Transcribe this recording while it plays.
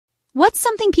What's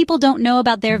something people don't know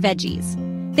about their veggies?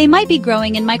 They might be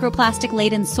growing in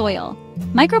microplastic-laden soil.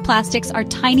 Microplastics are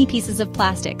tiny pieces of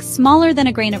plastic, smaller than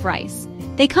a grain of rice.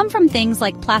 They come from things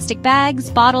like plastic bags,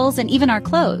 bottles, and even our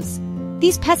clothes.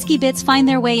 These pesky bits find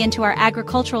their way into our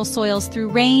agricultural soils through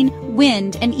rain,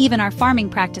 wind, and even our farming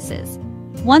practices.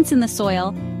 Once in the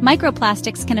soil,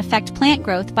 microplastics can affect plant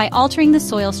growth by altering the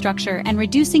soil structure and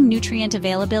reducing nutrient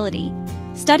availability.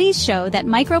 Studies show that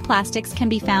microplastics can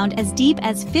be found as deep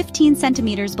as 15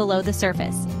 centimeters below the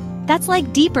surface. That's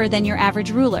like deeper than your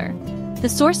average ruler. The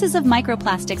sources of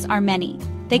microplastics are many.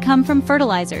 They come from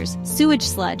fertilizers, sewage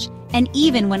sludge, and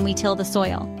even when we till the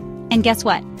soil. And guess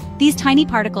what? These tiny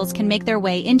particles can make their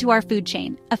way into our food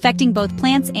chain, affecting both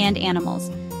plants and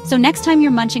animals. So next time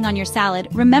you're munching on your salad,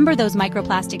 remember those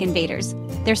microplastic invaders.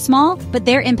 They're small, but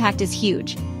their impact is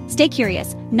huge. Stay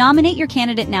curious. Nominate your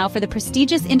candidate now for the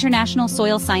prestigious International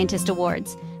Soil Scientist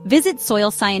Awards. Visit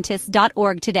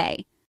soilscientist.org today.